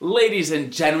Ladies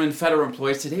and gentlemen, federal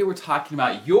employees, today we're talking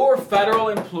about your federal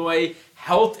employee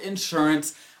health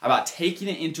insurance, about taking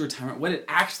it into retirement, what it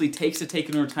actually takes to take it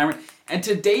into retirement. And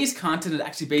today's content is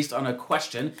actually based on a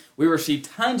question. We received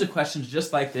tons of questions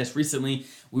just like this recently.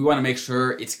 We want to make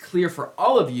sure it's clear for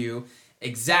all of you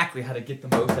exactly how to get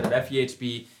the most out of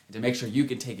FEHB and to make sure you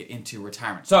can take it into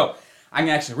retirement. So I'm going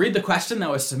to actually read the question that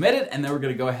was submitted, and then we're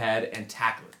going to go ahead and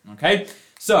tackle it. Okay?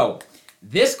 So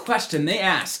this question, they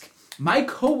ask, my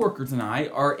coworkers and I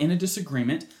are in a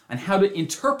disagreement on how to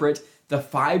interpret the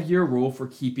 5-year rule for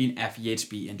keeping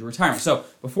FEHB into retirement. So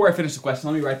before I finish the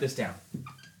question, let me write this down.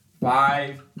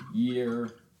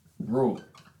 5-year rule.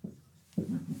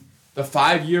 The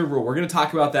 5-year rule. We're going to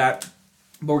talk about that,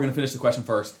 but we're going to finish the question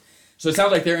first. So it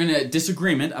sounds like they're in a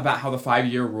disagreement about how the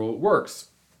 5-year rule works.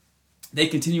 They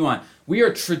continue on. We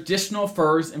are traditional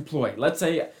FERS employee. Let's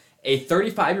say a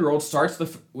 35-year-old starts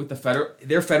with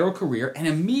their federal career and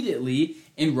immediately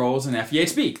enrolls in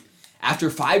FEHB. After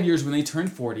 5 years, when they turn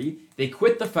 40, they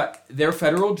quit their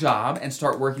federal job and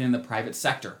start working in the private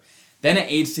sector. Then at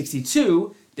age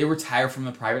 62, they retire from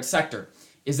the private sector.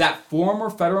 Is that former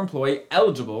federal employee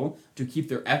eligible to keep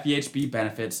their FEHB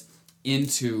benefits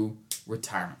into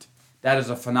retirement? That is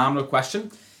a phenomenal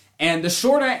question. And the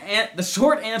short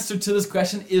answer to this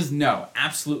question is no,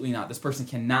 absolutely not. This person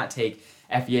cannot take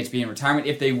FEHB in retirement.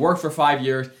 If they worked for 5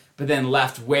 years, but then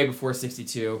left way before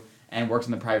 62 and worked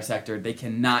in the private sector, they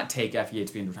cannot take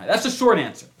FEHB in retirement. That's the short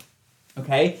answer,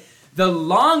 okay? The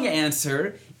long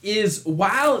answer is,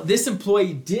 while this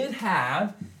employee did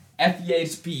have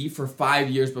FEHB for 5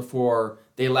 years before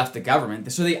they left the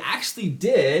government, so they actually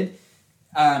did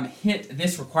hit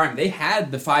this requirement. They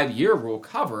had the 5-year rule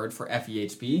covered for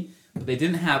FEHB, but they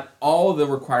didn't have all the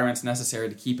requirements necessary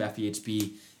to keep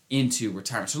FEHB into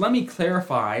retirement. So let me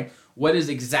clarify what is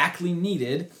exactly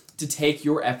needed to take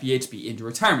your FEHB into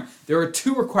retirement. There are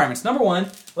 2 requirements. Number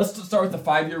 1, let's start with the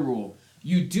 5-year rule.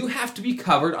 You do have to be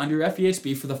covered under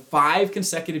FEHB for the 5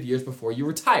 consecutive years before you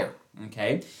retire,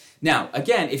 okay? Now,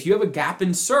 again, if you have a gap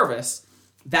in service,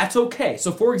 that's okay.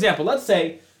 So for example, let's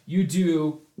say you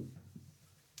do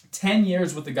 10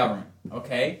 years with the government,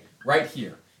 okay? Right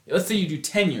here. Let's say you do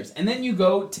 10 years, and then you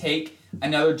go take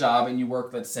another job and you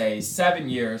work, let's say, 7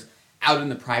 years out in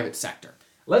the private sector.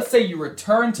 Let's say you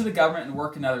return to the government and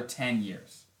work another 10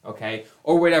 years, okay?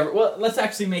 Or whatever. Well, let's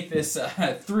actually make this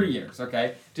 3 years,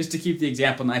 okay? Just to keep the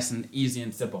example nice and easy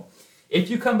and simple. If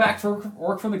you come back for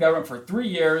work for the government for 3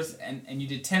 years and you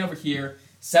did 10 over here,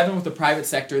 7 with the private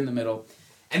sector in the middle,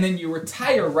 and then you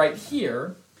retire right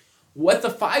here, what the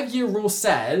 5-year rule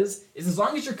says is as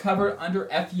long as you're covered under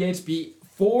FEHB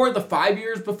for the 5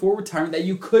 years before retirement, that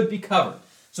you could be covered.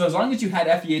 So as long as you had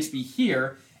FEHB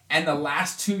here and the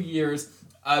last 2 years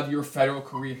of your federal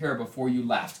career here before you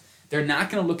left, they're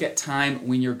not going to look at time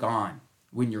when you're gone,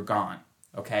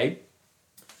 okay?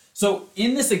 So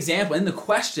in this example, in the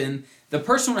question, the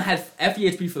person had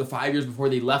FEHB for the 5 years before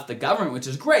they left the government, which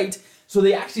is great, so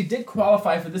they actually did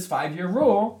qualify for this 5-year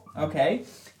rule, okay?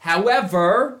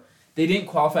 However, they didn't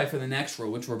qualify for the next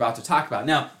rule, which we're about to talk about.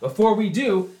 Now, before we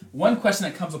do, one question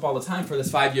that comes up all the time for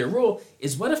this 5-year rule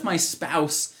is, what if my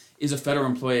spouse is a federal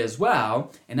employee as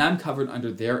well, and I'm covered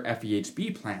under their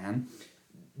FEHB plan?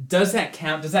 Does that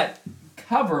count? Does that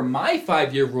cover my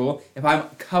 5-year rule if I'm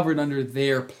covered under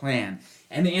their plan?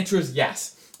 And the answer is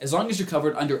yes. As long as you're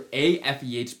covered under a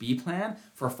FEHB plan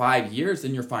for 5 years,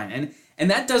 then you're fine.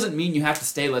 And that doesn't mean you have to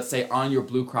stay, let's say, on your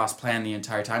Blue Cross plan the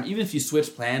entire time. Even if you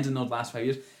switch plans in those last 5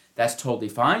 years, that's totally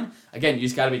fine. Again, you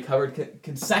just got to be covered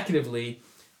consecutively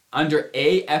under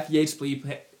a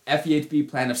FEHB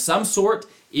plan of some sort,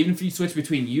 even if you switch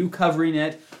between you covering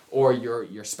it or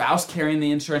your spouse carrying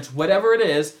the insurance, whatever it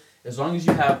is, as long as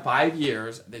you have 5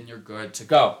 years, then you're good to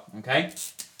go, okay?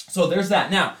 So there's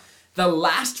that. Now, the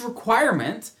last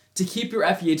requirement to keep your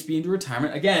FEHB into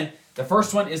retirement, again, the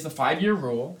first one is the 5-year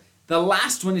rule. The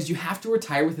last one is you have to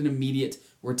retire with an immediate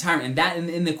retirement. And that,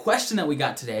 in the question that we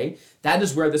got today, that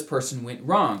is where this person went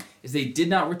wrong, is they did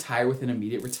not retire with an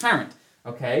immediate retirement,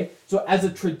 okay? So as a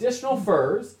traditional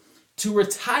FERS, to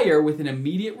retire with an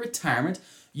immediate retirement,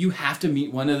 you have to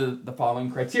meet one of the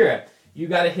following criteria. You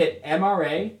got to hit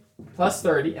MRA plus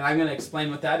 30, and I'm going to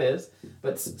explain what that is,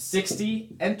 but 60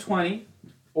 and 20,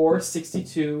 or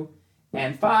 62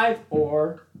 and 5,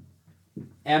 or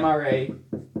MRA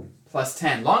plus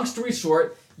 10. Long story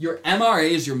short, your MRA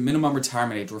is your minimum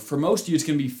retirement age, where for most of you it's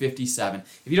going to be 57.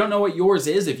 If you don't know what yours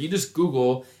is, if you just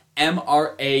Google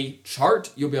MRA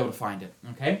chart, you'll be able to find it,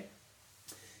 okay?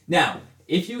 Now,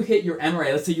 if you hit your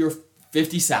MRA, let's say you're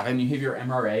 57, you hit your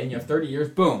MRA and you have 30 years,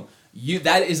 boom.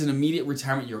 that is an immediate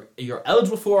retirement you're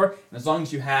eligible for, and as long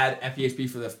as you had FEHB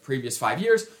for the previous 5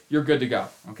 years, you're good to go,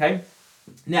 okay?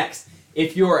 Next,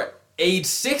 if you're age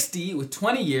 60 with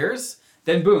 20 years,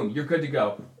 then boom, you're good to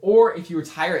go. Or if you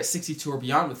retire at 62 or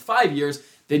beyond with 5 years,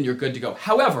 then you're good to go.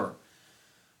 However,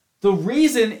 the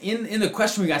reason, in the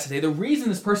question we got today, the reason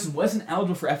this person wasn't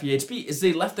eligible for FEHB is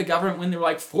they left the government when they were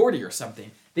like 40 or something.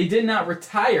 They did not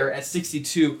retire at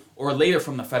 62 or later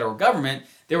from the federal government.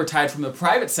 They retired from the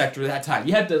private sector at that time.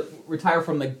 You had to retire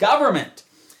from the government.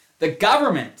 The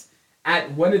government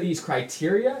at one of these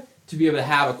criteria to be able to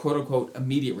have a quote-unquote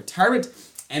immediate retirement.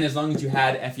 And as long as you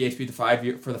had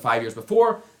FEHB for the 5 years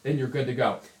before, then you're good to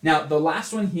go. Now, the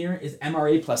last one here is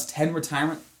MRA plus 10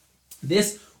 retirement.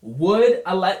 This would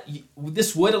allow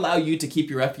you to keep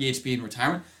your FEHB in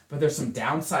retirement, but there's some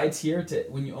downsides here to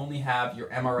when you only have your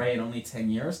MRA in only 10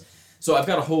 years. So I've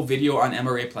got a whole video on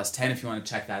MRA plus 10 if you want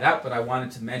to check that out, but I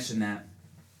wanted to mention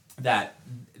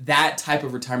that type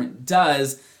of retirement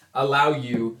does allow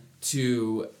you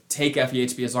to take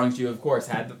FEHB as long as you, of course,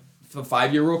 had the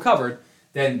 5-year rule covered.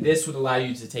 Then this would allow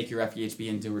you to take your FEHB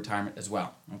into retirement as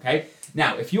well, okay?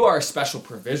 Now, if you are a special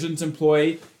provisions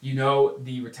employee, you know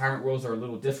the retirement rules are a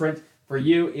little different. For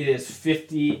you, it is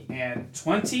 50 and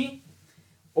 20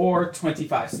 or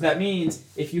 25. So that means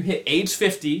if you hit age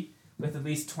 50 with at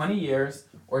least 20 years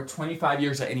or 25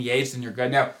 years at any age, then you're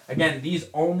good. Now, again, these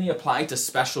only apply to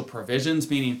special provisions,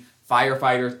 meaning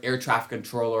firefighters, air traffic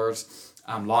controllers,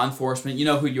 law enforcement. You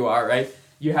know who you are, right?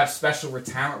 You have special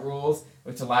retirement rules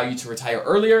which allow you to retire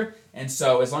earlier. And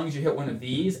so as long as you hit one of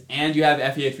these and you have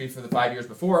FEHB for the 5 years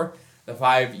before, the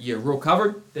 5-year rule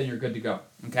covered, then you're good to go,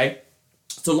 okay?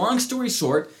 So long story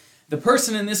short, the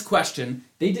person in this question,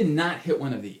 they did not hit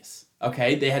one of these,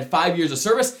 okay? They had 5 years of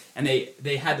service and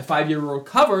they had the 5-year rule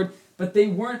covered, but they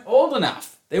weren't old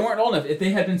enough. They weren't old enough. If they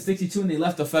had been 62 and they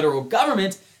left the federal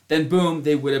government, then boom,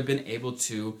 they would have been able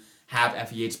to have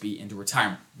FEHB into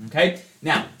retirement, okay?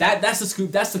 Now, that's the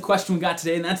scoop. That's the question we got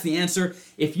today, and that's the answer.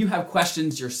 If you have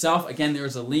questions yourself, again,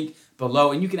 there's a link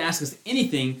below, and you can ask us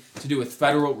anything to do with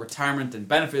federal retirement and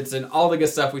benefits and all the good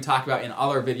stuff we talk about in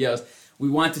all our videos. We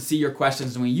want to see your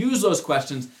questions, and we use those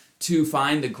questions to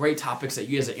find the great topics that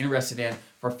you guys are interested in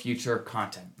for future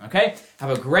content, okay?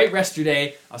 Have a great rest of your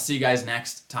day. I'll see you guys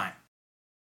next time.